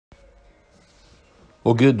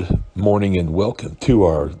Well, good morning and welcome to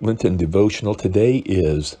our Lenten devotional. Today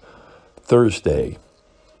is Thursday,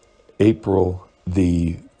 April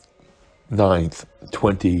the 9th,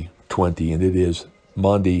 2020, and it is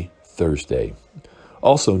Maundy Thursday,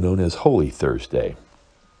 also known as Holy Thursday.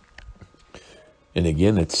 And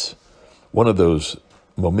again, it's one of those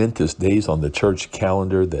momentous days on the church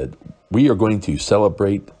calendar that we are going to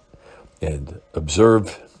celebrate and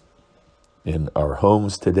observe in our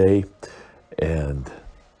homes today. And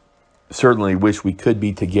certainly wish we could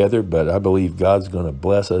be together, but I believe God's going to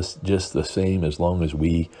bless us just the same as long as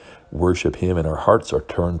we worship Him and our hearts are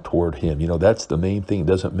turned toward Him. You know, that's the main thing. It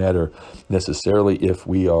doesn't matter necessarily if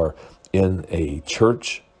we are in a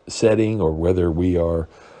church setting or whether we are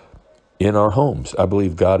in our homes. I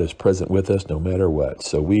believe God is present with us no matter what.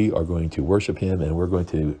 So we are going to worship Him, and we're going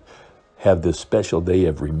to have this special day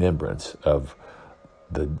of remembrance of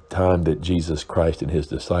the time that Jesus Christ and His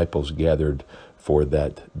disciples gathered for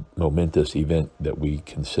that momentous event that we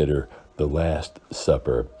consider the Last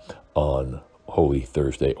Supper on Holy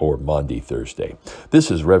Thursday or Maundy Thursday.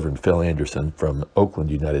 This is Reverend Phil Anderson from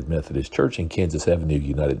Oakland United Methodist Church and Kansas Avenue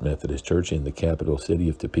United Methodist Church in the capital city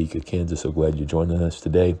of Topeka, Kansas. So glad you're joining us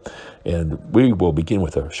today. And we will begin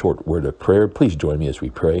with a short word of prayer. Please join me as we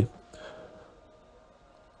pray.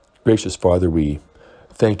 Gracious Father, we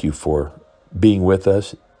thank you for being with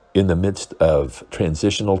us in the midst of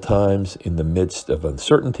transitional times, in the midst of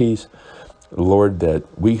uncertainties. Lord, that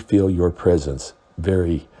we feel your presence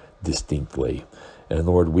very distinctly. And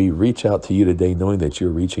Lord, we reach out to you today knowing that you're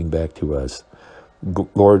reaching back to us.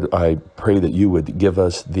 Lord, I pray that you would give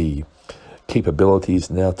us the capabilities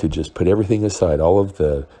now to just put everything aside, all of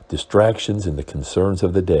the distractions and the concerns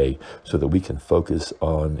of the day, so that we can focus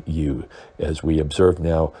on you as we observe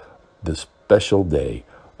now the special day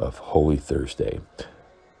of Holy Thursday.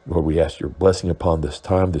 Lord, we ask your blessing upon this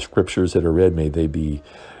time. The scriptures that are read, may they be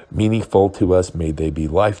meaningful to us. May they be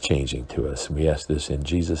life-changing to us. And we ask this in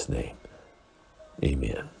Jesus' name.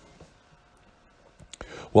 Amen.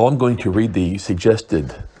 Well, I'm going to read the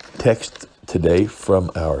suggested text today from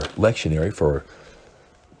our lectionary for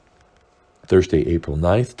Thursday, April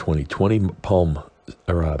 9th, 2020,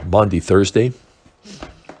 Maundy Thursday.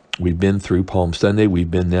 We've been through Palm Sunday.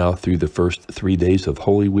 We've been now through the first 3 days of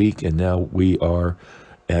Holy Week, and now we are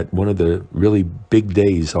at one of the really big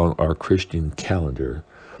days on our Christian calendar,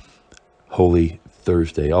 Holy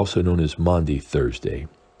Thursday, also known as Maundy Thursday.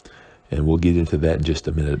 And we'll get into that in just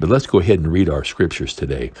a minute. But let's go ahead and read our scriptures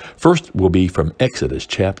today. First will be from Exodus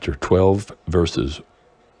chapter 12, verses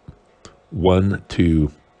 1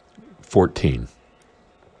 to 14.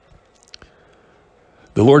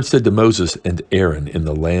 The Lord said to Moses and Aaron in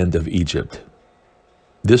the land of Egypt,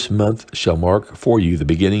 "This month shall mark for you the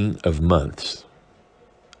beginning of months.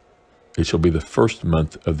 It shall be the first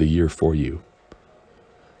month of the year for you.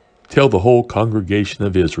 Tell the whole congregation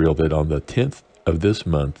of Israel that on the 10th of this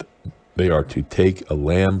month they are to take a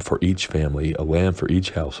lamb for each family, a lamb for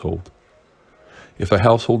each household. If a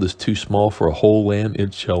household is too small for a whole lamb,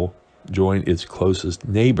 it shall join its closest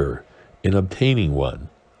neighbor in obtaining one.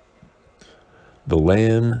 The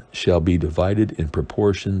lamb shall be divided in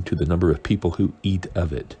proportion to the number of people who eat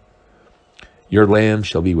of it. Your lamb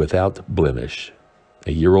shall be without blemish,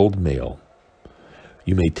 a year-old male.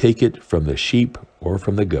 You may take it from the sheep or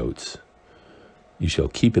from the goats. You shall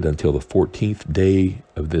keep it until the 14th day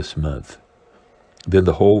of this month. Then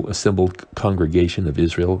the whole assembled congregation of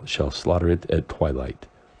Israel shall slaughter it at twilight.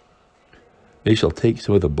 They shall take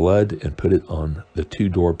some of the blood and put it on the 2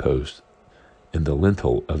 doorposts and the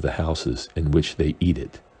lintel of the houses in which they eat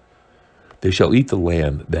it. They shall eat the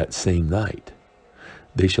lamb that same night.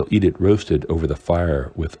 They shall eat it roasted over the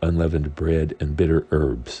fire with unleavened bread and bitter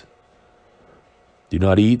herbs. Do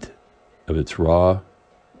not eat of its raw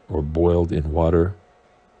or boiled in water,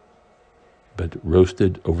 but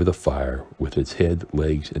roasted over the fire with its head,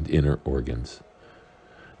 legs, and inner organs.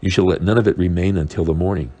 You shall let none of it remain until the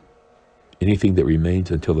morning. Anything that remains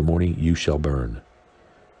until the morning you shall burn.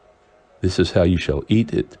 This is how you shall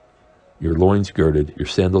eat it, your loins girded, your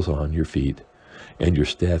sandals on your feet, and your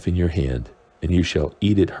staff in your hand, and you shall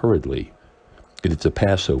eat it hurriedly. It is a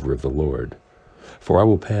Passover of the Lord. For I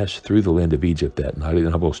will pass through the land of Egypt that night,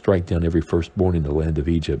 and I will strike down every firstborn in the land of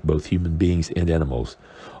Egypt, both human beings and animals.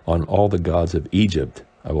 On all the gods of Egypt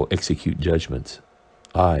I will execute judgments.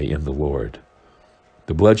 I am the Lord.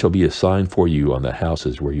 The blood shall be a sign for you on the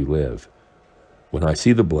houses where you live. When I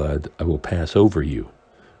see the blood, I will pass over you,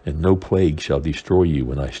 and no plague shall destroy you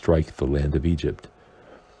when I strike the land of Egypt.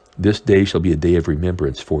 This day shall be a day of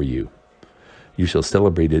remembrance for you. You shall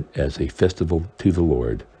celebrate it as a festival to the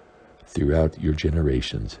Lord. Throughout your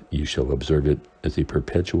generations, you shall observe it as a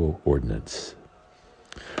perpetual ordinance."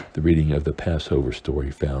 the reading of the Passover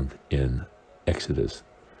story found in Exodus.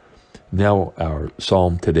 Now our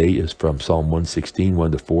psalm today is from Psalm 116,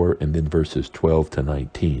 1-4, and then verses 12 to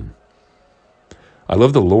 19. I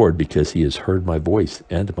love the Lord because he has heard my voice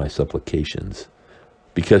and my supplications,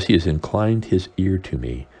 because he has inclined his ear to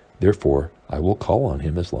me. Therefore, I will call on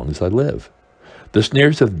him as long as I live. The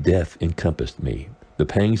snares of death encompassed me. The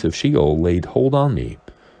pangs of Sheol laid hold on me.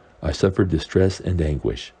 I suffered distress and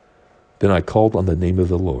anguish. Then I called on the name of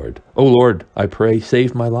the Lord. O Lord, I pray,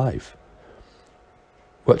 save my life.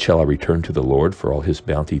 What shall I return to the Lord for all his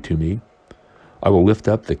bounty to me? I will lift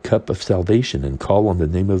up the cup of salvation and call on the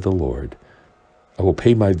name of the Lord. I will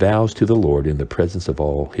pay my vows to the Lord in the presence of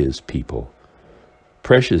all his people.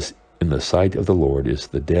 Precious in the sight of the Lord is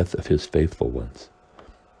the death of his faithful ones.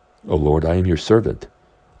 O Lord, I am your servant.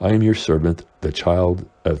 I am your servant, the child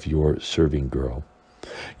of your serving girl.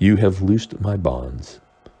 You have loosed my bonds.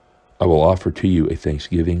 I will offer to you a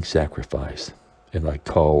thanksgiving sacrifice, and I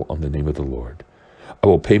call on the name of the Lord. I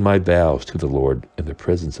will pay my vows to the Lord in the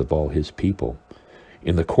presence of all his people,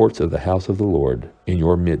 in the courts of the house of the Lord, in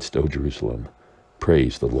your midst, O Jerusalem.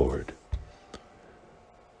 Praise the Lord.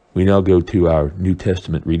 We now go to our New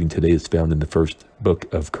Testament reading today. It's found in the first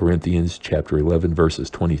book of Corinthians, chapter 11, verses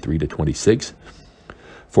 23 to 26.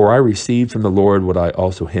 For I received from the Lord what I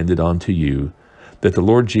also handed on to you, that the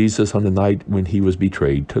Lord Jesus, on the night when he was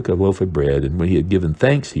betrayed, took a loaf of bread, and when he had given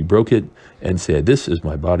thanks, he broke it and said, This is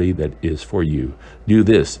my body that is for you. Do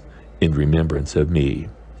this in remembrance of me.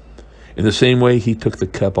 In the same way, he took the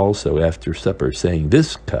cup also after supper, saying,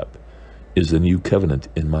 This cup is the new covenant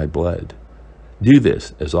in my blood. Do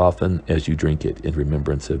this as often as you drink it in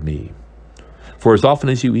remembrance of me. For as often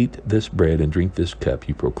as you eat this bread and drink this cup,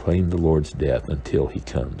 you proclaim the Lord's death until he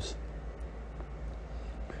comes.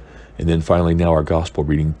 And then finally, now our gospel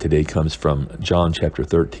reading today comes from John chapter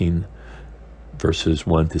 13, verses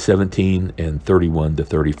 1 to 17 and 31 to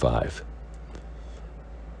 35.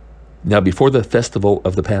 Now before the festival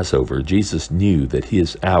of the Passover, Jesus knew that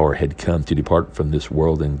his hour had come to depart from this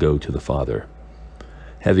world and go to the Father.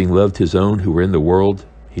 Having loved his own who were in the world,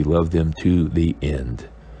 he loved them to the end.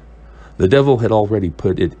 The devil had already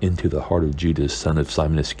put it into the heart of Judas, son of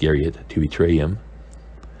Simon Iscariot, to betray him.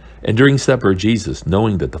 And during supper, Jesus,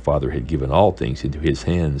 knowing that the Father had given all things into his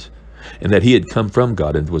hands, and that he had come from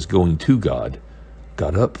God and was going to God,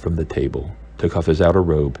 got up from the table, took off his outer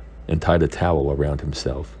robe, and tied a towel around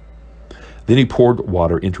himself. Then he poured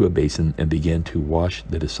water into a basin and began to wash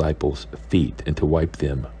the disciples' feet and to wipe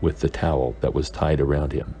them with the towel that was tied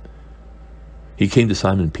around him. He came to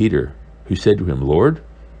Simon Peter, who said to him, Lord,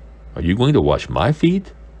 are you going to wash my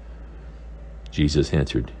feet? Jesus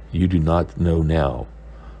answered, You do not know now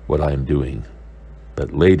what I am doing,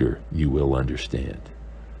 but later you will understand.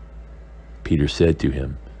 Peter said to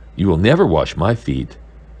him, You will never wash my feet.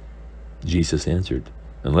 Jesus answered,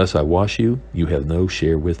 Unless I wash you, you have no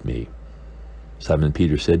share with me. Simon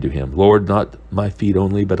Peter said to him, Lord, not my feet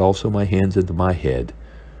only, but also my hands and my head.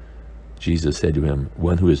 Jesus said to him,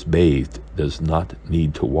 One who is bathed does not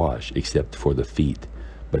need to wash except for the feet,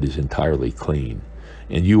 but is entirely clean.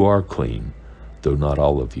 And you are clean, though not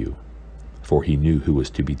all of you. For he knew who was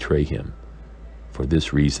to betray him. For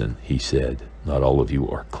this reason, he said, Not all of you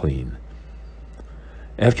are clean.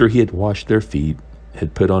 After he had washed their feet,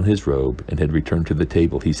 had put on his robe, and had returned to the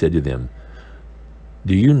table, he said to them,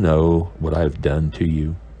 Do you know what I have done to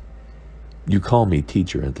you? You call me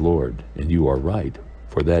teacher and Lord, and you are right,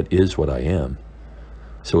 for that is what I am.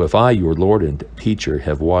 So if I, your Lord and teacher,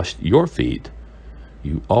 have washed your feet,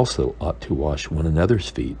 you also ought to wash one another's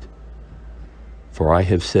feet. For I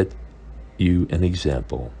have set you an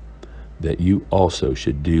example, that you also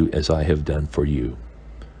should do as I have done for you.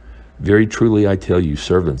 Very truly I tell you,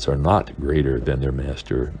 servants are not greater than their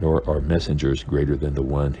master, nor are messengers greater than the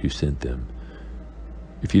one who sent them.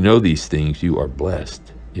 If you know these things, you are blessed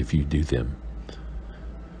if you do them.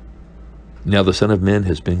 Now the Son of Man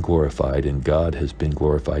has been glorified, and God has been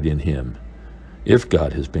glorified in him. If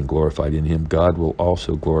God has been glorified in him, God will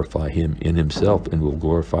also glorify him in himself, and will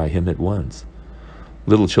glorify him at once.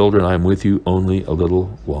 Little children, I am with you only a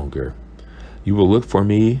little longer. You will look for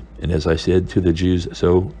me, and as I said to the Jews,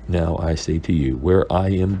 so now I say to you, where I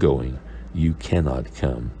am going, you cannot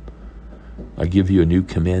come. I give you a new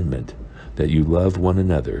commandment, that you love one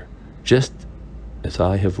another. Just as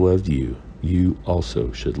I have loved you, you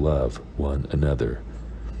also should love one another.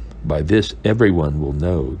 By this everyone will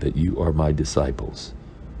know that you are my disciples,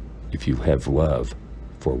 if you have love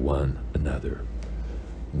for one another.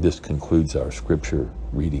 This concludes our scripture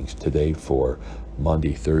readings today for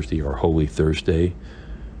Maundy Thursday, or Holy Thursday.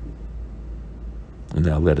 And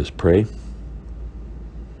now let us pray.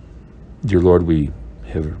 Dear Lord, we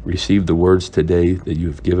have received the words today that you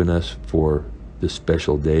have given us for this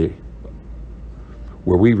special day,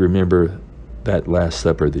 where we remember that Last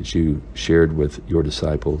Supper that you shared with your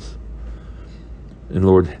disciples. And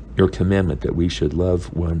Lord, your commandment that we should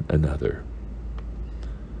love one another.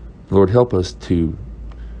 Lord, help us to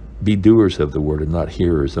be doers of the word and not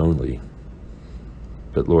hearers only.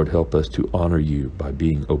 But Lord, help us to honor you by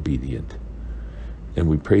being obedient. And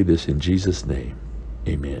we pray this in Jesus' name.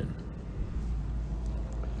 Amen.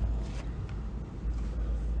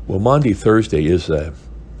 Well, Maundy Thursday is a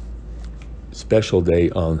special day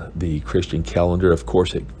on the Christian calendar. Of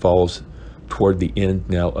course, it falls toward the end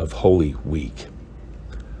now of Holy Week.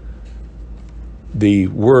 The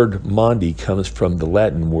word Maundy comes from the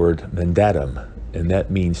Latin word mandatum, and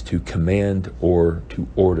that means to command or to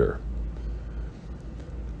order.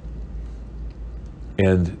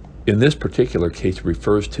 And in this particular case, it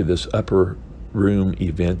refers to this upper room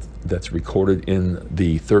event that's recorded in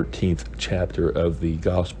the 13th chapter of the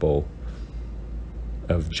Gospel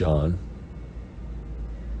of John,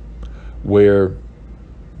 where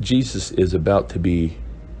Jesus is about to be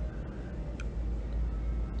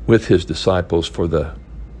with his disciples for the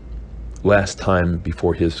last time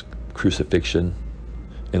before his crucifixion,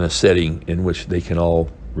 in a setting in which they can all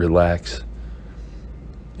relax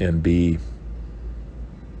and be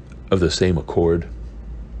of the same accord.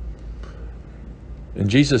 And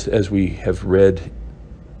Jesus, as we have read,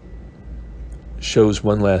 shows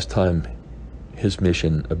one last time his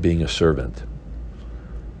mission of being a servant.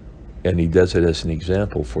 And he does it as an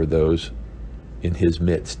example for those in his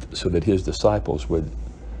midst, so that his disciples would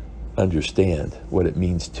understand what it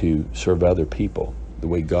means to serve other people the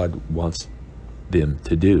way God wants them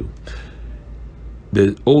to do.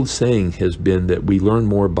 The old saying has been that we learn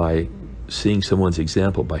more by seeing someone's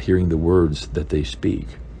example, by hearing the words that they speak.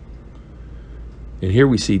 And here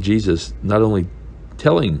we see Jesus not only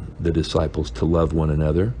telling the disciples to love one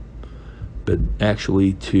another, but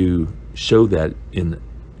actually to show that in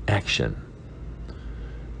action,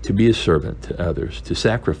 to be a servant to others, to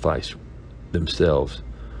sacrifice themselves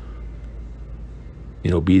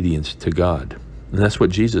in obedience to God. And that's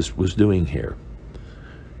what Jesus was doing here.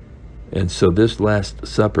 And so this Last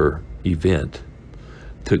Supper event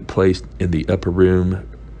took place in the upper room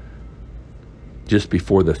just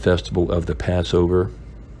before the festival of the Passover.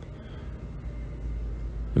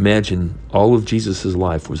 Imagine all of Jesus'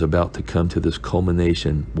 life was about to come to this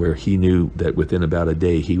culmination where he knew that within about a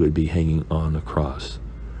day he would be hanging on a cross.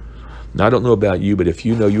 Now, I don't know about you, but if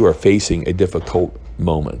you know you are facing a difficult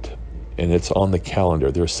moment and it's on the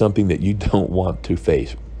calendar, there's something that you don't want to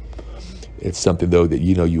face. It's something, though, that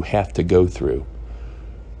you know you have to go through.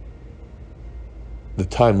 The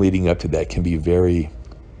time leading up to that can be very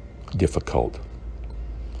difficult.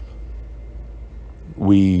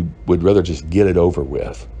 We would rather just get it over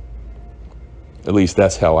with. At least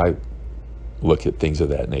that's how I look at things of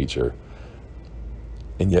that nature.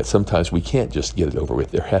 And yet sometimes we can't just get it over with.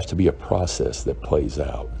 There has to be a process that plays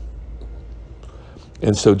out.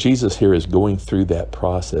 And so Jesus here is going through that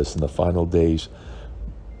process in the final days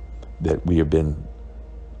that we have been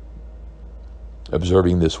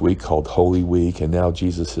observing this week, called Holy Week. And now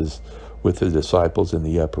Jesus is with the disciples in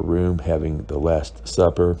the upper room having the Last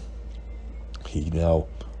Supper. He now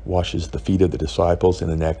washes the feet of the disciples in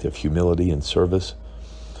an act of humility and service.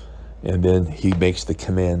 And then he makes the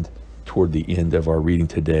command toward the end of our reading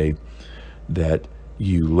today that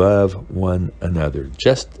you love one another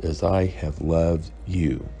just as I have loved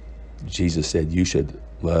you. Jesus said you should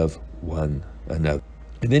love one another.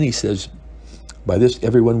 And then he says, by this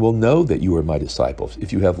everyone will know that you are my disciples,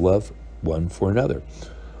 if you have love one for another.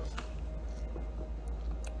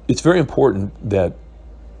 It's very important that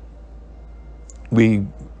we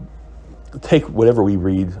take whatever we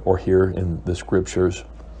read or hear in the scriptures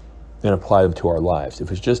and apply them to our lives.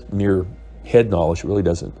 If it's just mere head knowledge, it really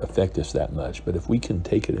doesn't affect us that much. But if we can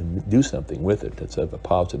take it and do something with it that's of a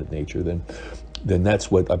positive nature, then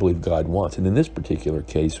that's what I believe God wants. And in this particular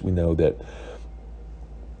case, we know that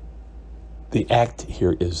the act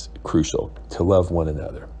here is crucial, to love one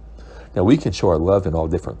another. Now, we can show our love in all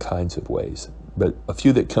different kinds of ways, but a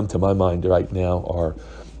few that come to my mind right now are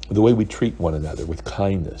the way we treat one another, with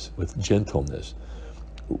kindness, with gentleness,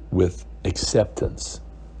 with acceptance,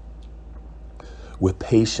 with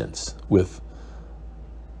patience, with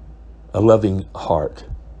a loving heart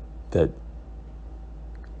that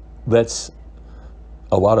lets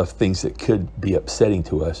a lot of things that could be upsetting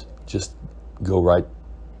to us just go right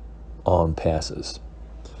on passes.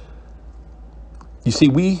 You see,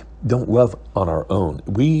 we don't love on our own.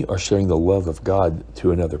 We are sharing the love of God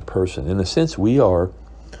to another person. In a sense, we are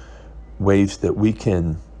ways that we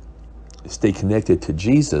can stay connected to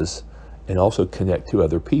Jesus and also connect to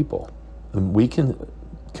other people. And we can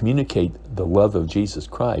communicate the love of Jesus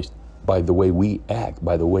Christ by the way we act,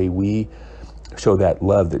 by the way we show that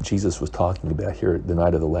love that Jesus was talking about here at the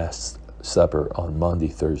night of the Last Supper on Maundy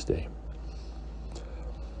Thursday.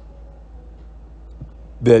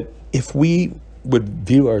 That if we would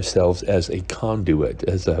view ourselves as a conduit,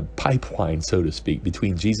 as a pipeline, so to speak,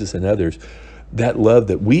 between Jesus and others, that love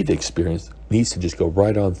that we've experienced needs to just go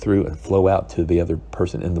right on through and flow out to the other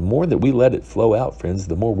person. And the more that we let it flow out, friends,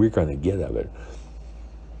 the more we're going to get of it.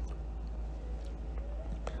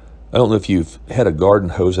 I don't know if you've had a garden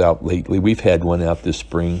hose out lately. We've had one out this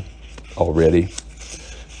spring already.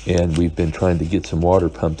 And we've been trying to get some water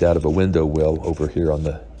pumped out of a window well over here on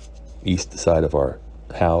the east side of our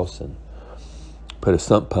house and put a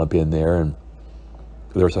sump pump in there. And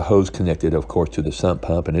there's a hose connected, of course, to the sump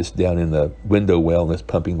pump, and it's down in the window well and it's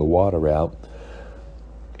pumping the water out.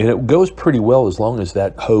 And it goes pretty well as long as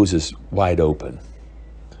that hose is wide open.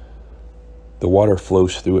 The water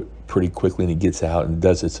flows through it pretty quickly and it gets out and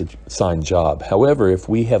does its assigned job. However, if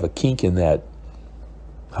we have a kink in that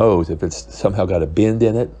hose, if it's somehow got a bend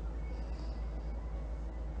in it,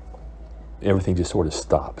 everything just sort of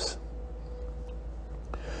stops.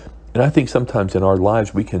 And I think sometimes in our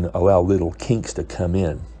lives we can allow little kinks to come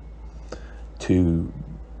in to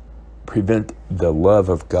prevent the love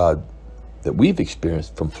of God that we've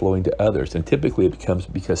experienced from flowing to others. And typically it becomes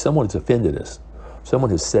because someone has offended us.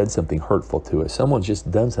 Someone has said something hurtful to us. Someone's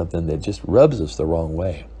just done something that just rubs us the wrong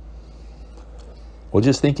way. Well,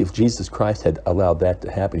 just think if Jesus Christ had allowed that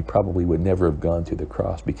to happen, he probably would never have gone to the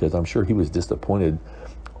cross, because I'm sure he was disappointed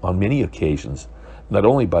on many occasions, not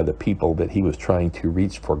only by the people that he was trying to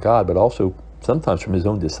reach for God, but also sometimes from his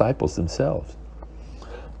own disciples themselves.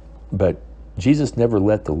 But Jesus never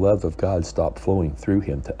let the love of God stop flowing through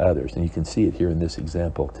him to others. And you can see it here in this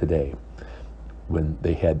example today when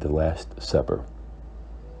they had the Last Supper.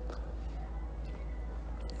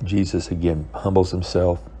 Jesus again humbles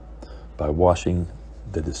himself by washing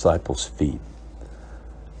the disciples' feet.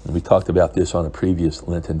 And we talked about this on a previous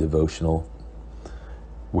Lenten devotional,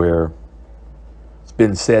 where it's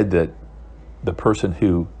been said that the person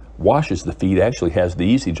who washes the feet actually has the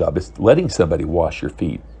easy job. It's letting somebody wash your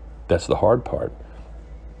feet. That's the hard part.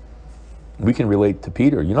 We can relate to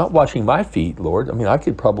Peter. You're not washing my feet, Lord. I mean, I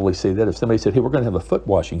could probably say that if somebody said, hey, we're going to have a foot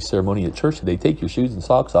washing ceremony at church today. Take your shoes and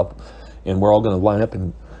socks off, and we're all going to line up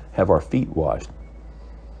and have our feet washed.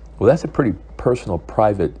 Well, that's a pretty personal,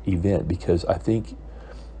 private event, because I think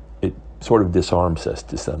it sort of disarms us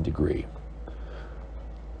to some degree.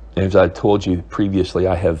 And as I told you previously,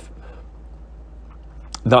 I have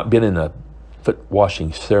not been in a foot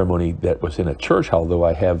washing ceremony that was in a church, although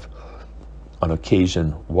I have on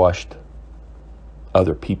occasion washed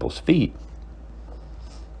other people's feet.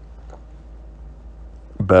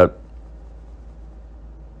 But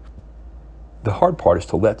the hard part is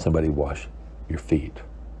to let somebody wash your feet.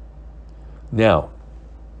 Now,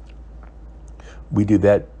 we do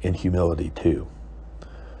that in humility too.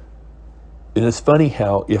 And it's funny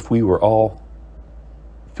how if we were all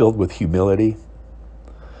filled with humility,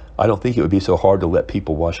 I don't think it would be so hard to let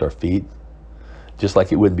people wash our feet, just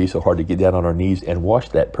like it wouldn't be so hard to get down on our knees and wash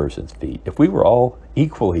that person's feet. If we were all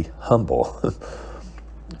equally humble,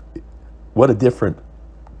 what a different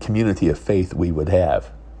community of faith we would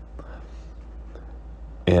have.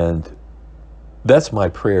 And that's my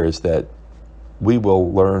prayer, is that we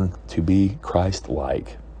will learn to be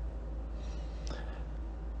Christ-like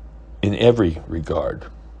in every regard,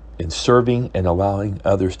 in serving and allowing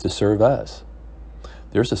others to serve us.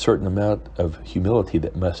 There's a certain amount of humility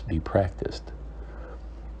that must be practiced.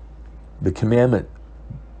 The commandment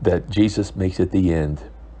that Jesus makes at the end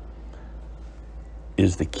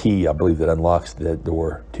is the key, I believe, that unlocks that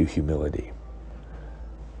door to humility.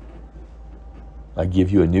 I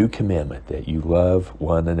give you a new commandment, that you love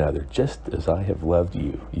one another. Just as I have loved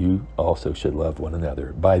you, you also should love one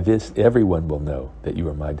another. By this, everyone will know that you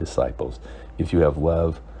are my disciples, if you have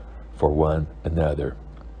love for one another.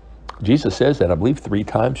 Jesus says that, I believe, 3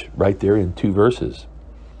 times right there in 2 verses.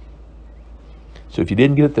 So if you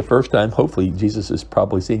didn't get it the first time, hopefully Jesus is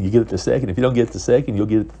probably saying you get it the second. If you don't get it the second, you'll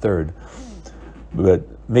get it the third. But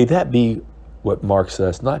may that be what marks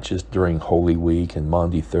us, not just during Holy Week and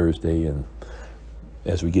Maundy Thursday and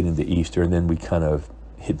as we get into Easter, and then we kind of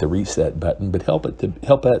hit the reset button, but help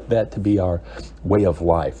that to be our way of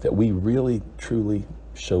life, that we really, truly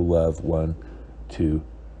show love one to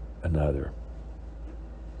another.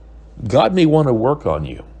 God may want to work on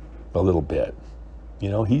you a little bit. You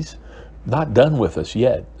know, he's not done with us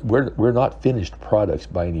yet. We're not finished products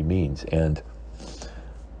by any means. And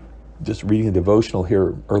just reading a devotional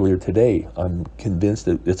here earlier today, I'm convinced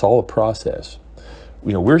that it's all a process.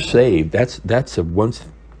 We're saved. That's a once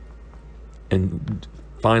and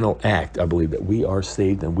final act, I believe, that we are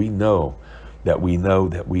saved, and we know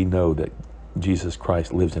that Jesus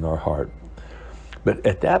Christ lives in our heart. But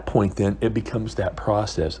at that point, then, it becomes that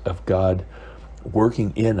process of God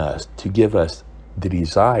working in us to give us the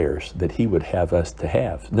desires that he would have us to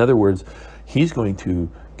have. In other words, he's going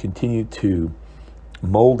to continue to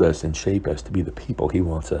mold us and shape us to be the people he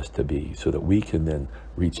wants us to be, so that we can then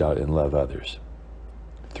reach out and love others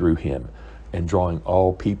through him and drawing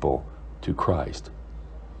all people to Christ.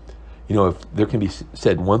 If there can be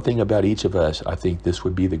said one thing about each of us, I think this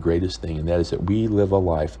would be the greatest thing, and that is that we live a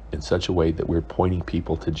life in such a way that we're pointing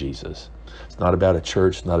people to Jesus. It's not about a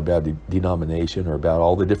church, it's not about a denomination, or about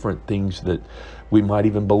all the different things that we might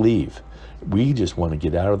even believe. We just want to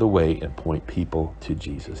get out of the way and point people to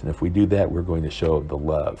Jesus. And if we do that, we're going to show the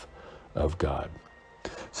love of God.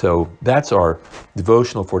 So that's our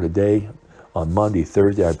devotional for today on Maundy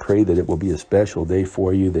Thursday. I pray that it will be a special day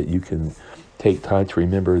for you, that you can take time to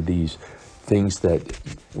remember these things that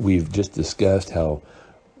we've just discussed, how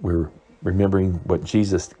we're remembering what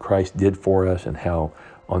Jesus Christ did for us, and how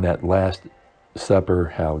on that Last Supper,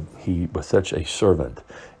 how he was such a servant,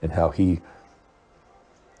 and how he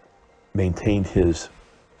maintained his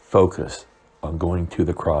focus on going to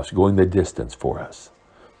the cross, going the distance for us.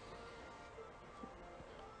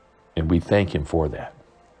 And we thank him for that.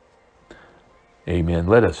 Amen.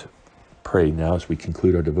 Let us pray now as we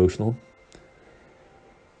conclude our devotional.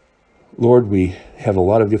 Lord, we have a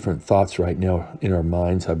lot of different thoughts right now in our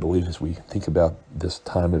minds, I believe, as we think about this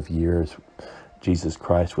time of year, as Jesus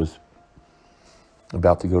Christ was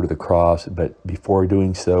about to go to the cross. But before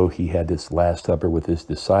doing so, he had this Last Supper with his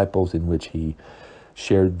disciples, in which he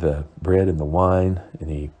shared the bread and the wine, and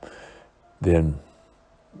he then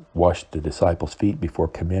washed the disciples' feet before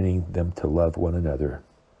commanding them to love one another.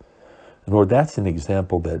 And Lord, that's an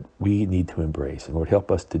example that we need to embrace. And Lord,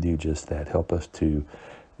 help us to do just that. Help us to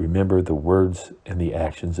remember the words and the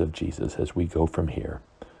actions of Jesus as we go from here.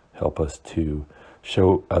 Help us to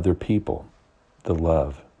show other people the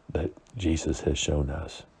love that Jesus has shown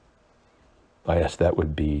us. I ask that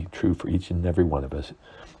would be true for each and every one of us.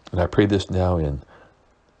 And I pray this now in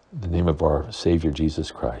the name of our Savior, Jesus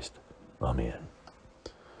Christ. Amen.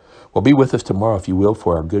 Well, be with us tomorrow, if you will,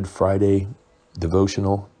 for our Good Friday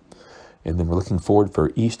devotional. And then we're looking forward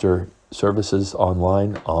for Easter services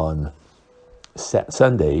online on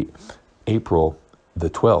Sunday, April the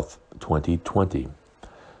 12th, 2020.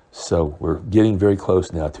 So we're getting very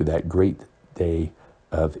close now to that great day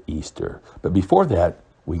of Easter. But before that,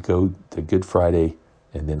 we go to Good Friday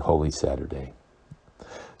and then Holy Saturday.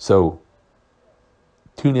 So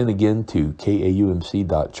tune in again to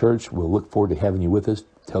kaumc.church. We'll look forward to having you with us.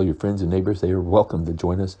 Tell your friends and neighbors they are welcome to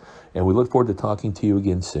join us. And we look forward to talking to you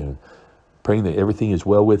again soon. Praying that everything is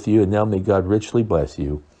well with you. And now may God richly bless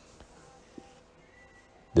you.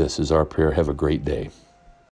 This is our prayer. Have a great day.